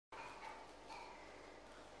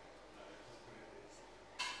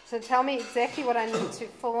So tell me exactly what I need to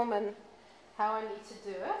film and how I need to do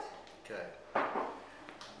it. Okay.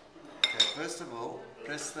 Okay, first of all,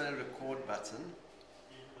 press the record button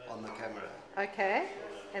on the camera. Okay,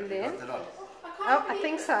 and then? You got that on? Oh, I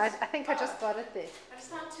think so. I think I just got it there. I just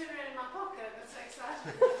found $2 in my pocket. I got so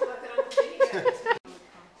excited. I got that on the video.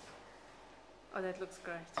 Oh, that looks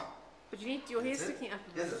great. But you need your hair sticking up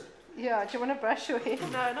a bit. Yeah, do you want to brush your hair?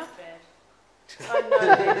 No, not bad. Oh no,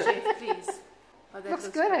 then, Chef, please. Oh, that looks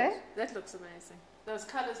good, great. eh? That looks amazing. Those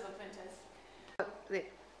colours look fantastic. There.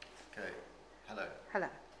 Okay, hello. Hello.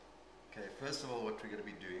 Okay, first of all, what we're going to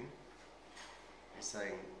be doing is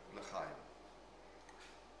saying L'chaim.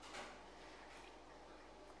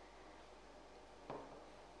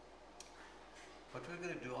 What we're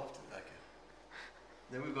going to do after that, okay.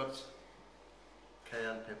 Then we've got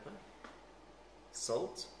cayenne pepper,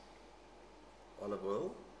 salt, olive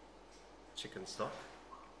oil, chicken stock,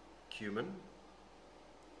 cumin,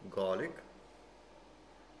 garlic,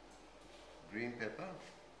 green pepper,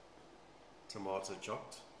 tomato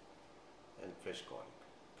chopped, and fresh garlic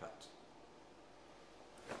cut,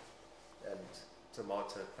 and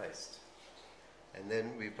tomato paste. And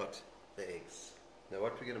then we've got the eggs. Now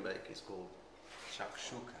what we're going to make is called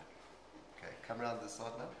Shakshoukah. Okay, come around this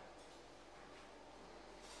side now.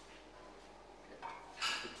 Okay.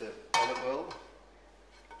 Put the olive oil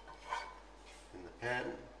in the pan,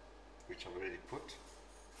 which I've already put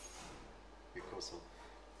because of,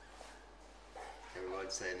 okay, we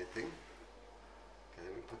won't say anything. Okay,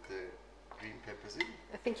 then we put the green peppers in.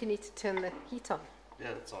 I think you need to turn the heat on. Yeah,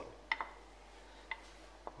 it's on.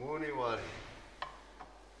 Morning, worry.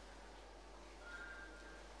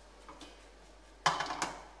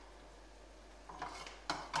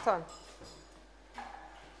 It's on.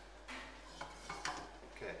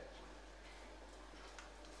 Okay.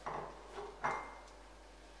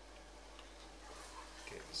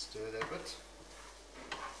 Okay, stir that a bit.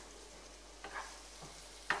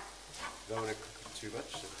 Don't want to cook it too much,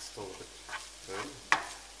 so it's still a bit firm.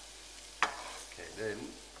 Okay, then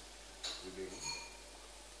we're doing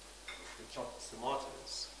the chopped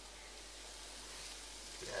tomatoes.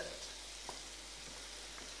 We add it.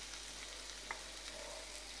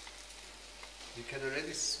 You can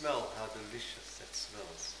already smell how delicious that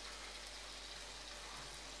smells.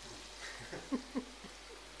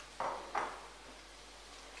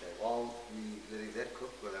 Okay, while we're letting that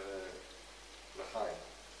cook, we'll have a l'chaim.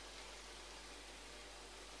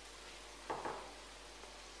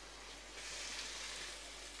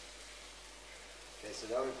 Okay, so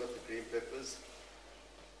now we've got the green peppers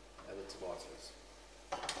and the tomatoes.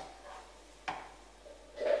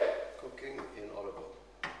 Cooking in olive oil.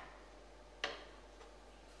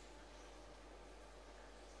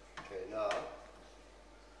 Okay, now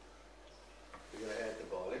we're going to add the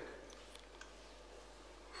garlic.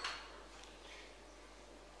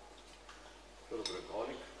 A little bit of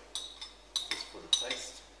garlic, just for the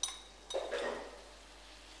taste.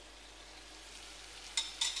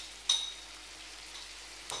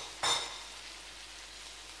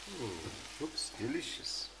 Looks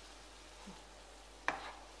delicious.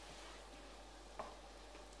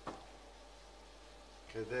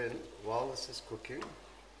 Okay, then while this is cooking,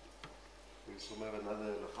 we still have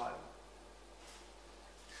another l'chaim.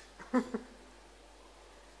 Okay,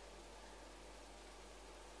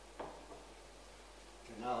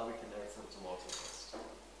 now we can add some tomato paste.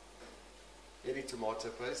 Any tomato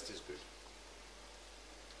paste is good.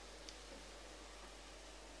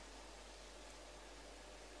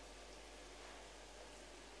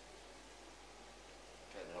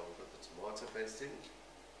 Okay, now we've got the tomato paste in.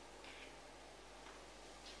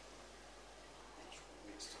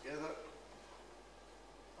 Mix together.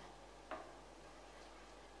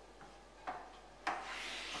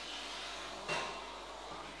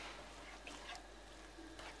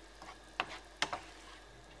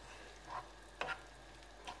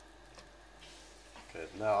 Okay,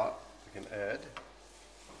 now we can add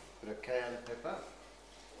a bit of cayenne pepper.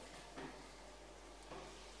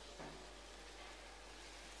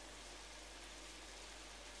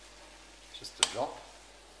 Just a drop.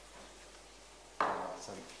 And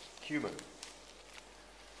some cumin.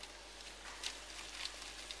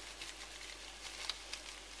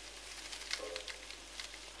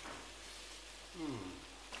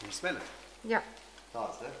 Can you smell it? Yeah,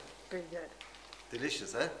 Nice, eh? very good.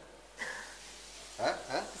 Delicious, eh? Huh?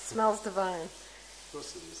 Huh? It smells divine. Of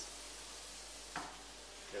course it is.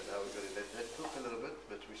 Okay, now we're going to let that cook a little bit,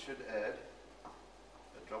 but we should add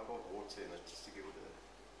a drop of water in it just to give it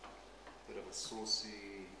a bit of a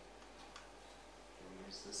saucy. We'll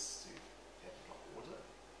use this to add a drop of water.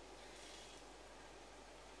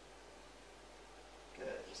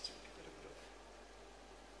 Okay, just to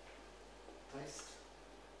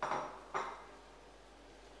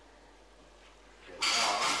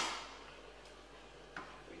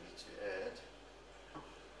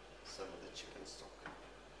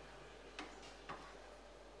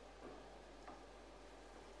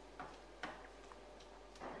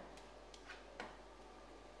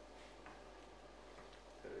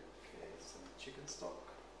stock.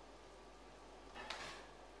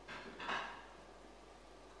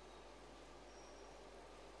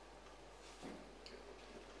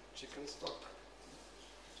 Chicken stock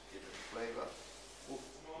to give it flavor. Ooh,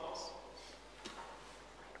 nice.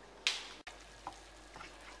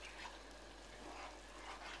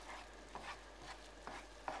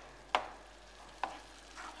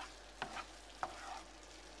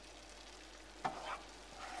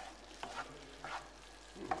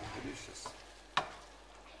 Delicious.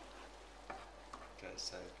 Okay,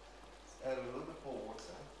 so add a little bit more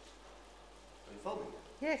water. Are you filming?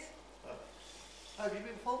 Yes. Oh, have you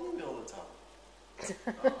been filming me all the time?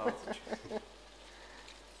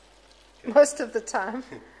 Most of the time.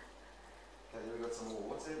 Okay, then we got some more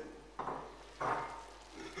water.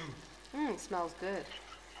 It smells good.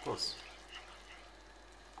 Of course.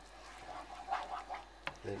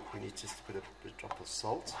 Then we need just to put a drop of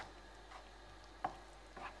salt.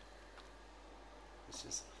 Let's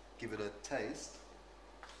just give it a taste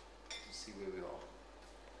to see where we are.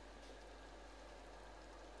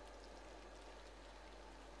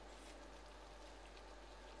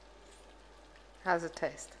 How's it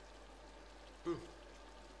taste?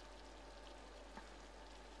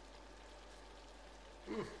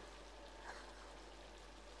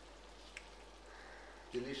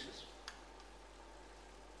 Delicious.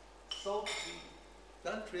 Salt we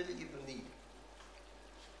don't really even need.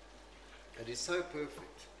 It is so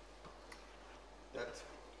perfect that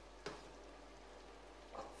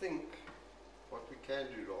I think what we can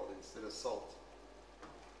do rather instead of salt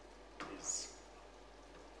is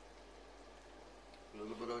a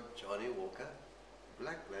little bit of Johnny Walker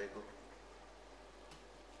Black Label.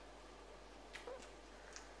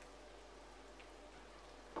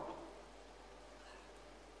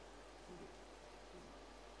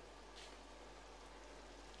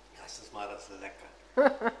 Das ist mal das lecker.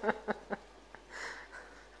 Okay,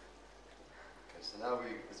 so now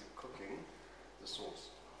we're busy cooking the sauce.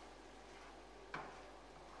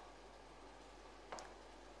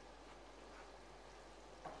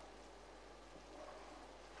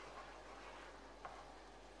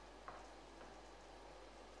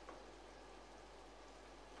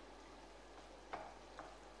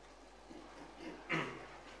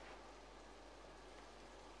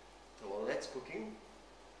 So while that's cooking,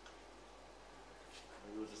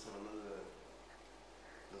 we'll just have another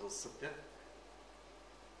little sip there.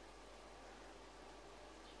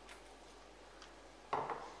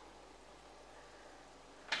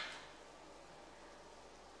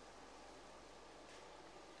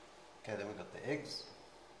 Okay, then we've got the eggs.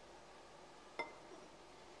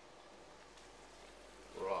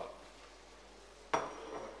 Right.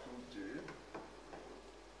 What we'll do.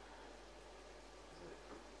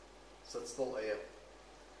 So it's still air.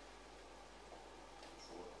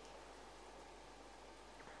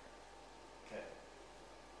 Okay.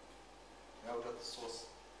 Now we've got the sauce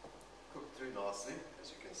cooked through nicely, as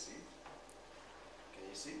you can see. Can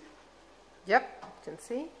you see? Yep, you can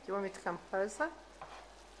see. Do you want me to come closer?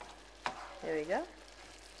 There we go.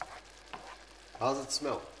 How does it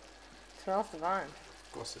smell? Smells divine.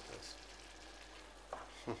 Of course it does.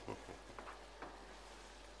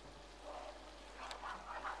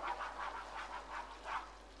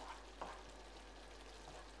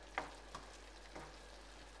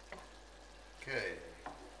 Okay.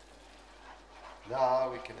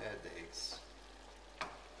 Now we can add the eggs.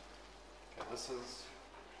 Okay, this is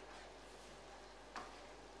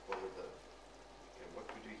what we've done. Okay, what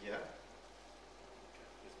we do here, okay,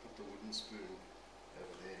 let's put the wooden spoon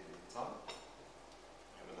over there in the top.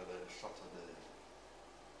 Have another shot of the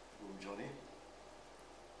Johnny.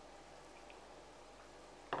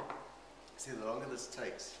 See, the longer this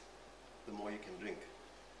takes, the more you can drink.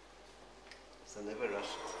 So never rush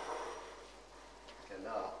it. Okay,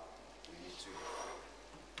 now we need to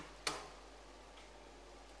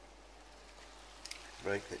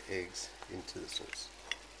break the eggs into the sauce.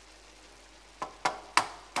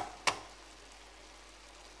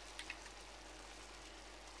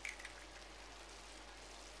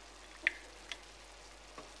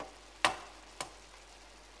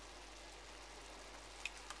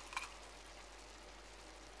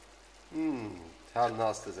 How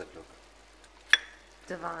nice does that look?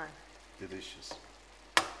 Divine. Delicious.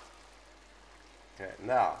 Okay,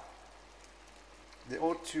 now, there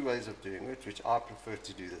are two ways of doing it, which I prefer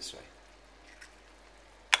to do this way.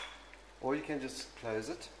 Or you can just close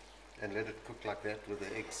it and let it cook like that with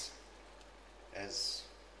the eggs as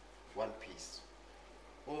one piece.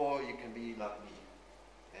 Or you can be like me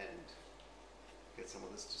and get some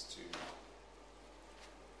of this just to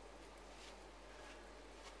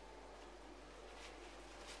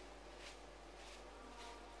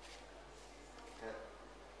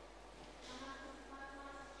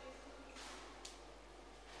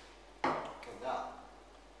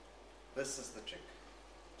This is the trick.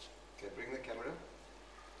 Okay, bring the camera.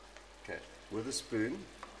 Okay, with a spoon,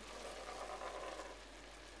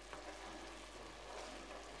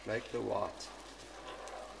 make the white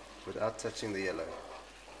without touching the yellow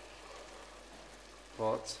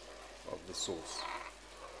part of the sauce.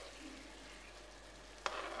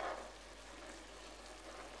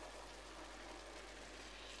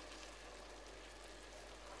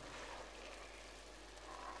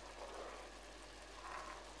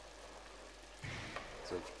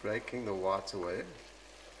 So it's breaking the white away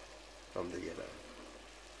from the yellow.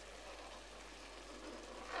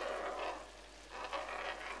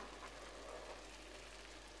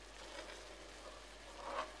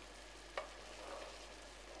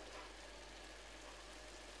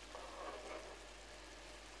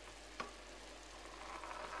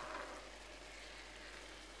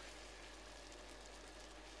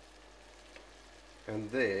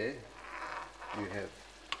 And there you have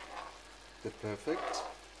the perfect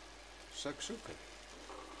shakshoukah.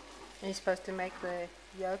 And you're supposed to make the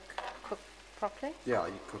yolk cook properly? Yeah,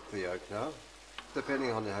 you cook the yolk now,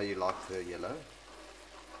 depending on how you like the yellow.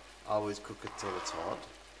 I always cook it till it's hard,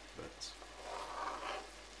 but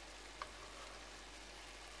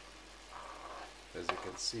as you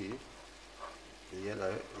can see, the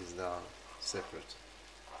yellow is now separate.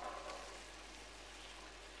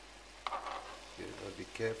 You gotta be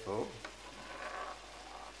careful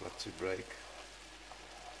not to break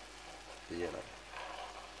the yellow.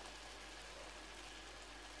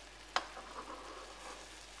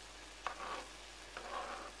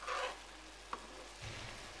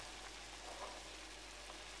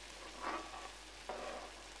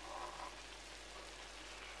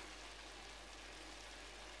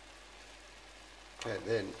 Okay,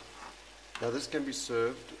 then, now this can be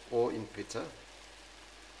served or in pita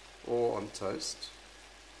or on toast.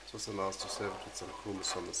 It's also nice to serve it with some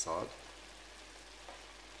hummus on the side.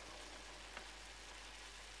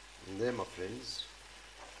 And there, my friends,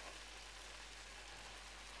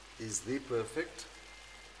 is the perfect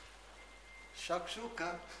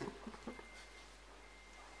shakshoukah.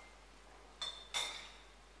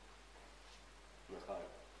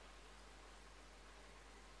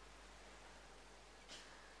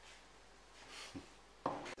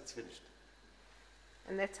 It's finished.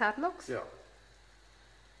 And that's how it looks? Yeah.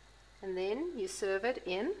 And then you serve it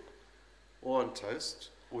in? Or on toast,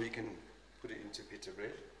 or you can put it into pita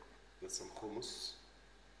bread with some hummus,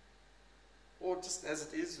 or just as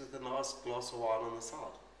it is with a nice glass of wine on the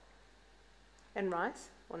side. And rice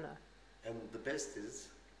or no? And the best is,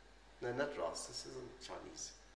 no, not rice, this isn't Chinese.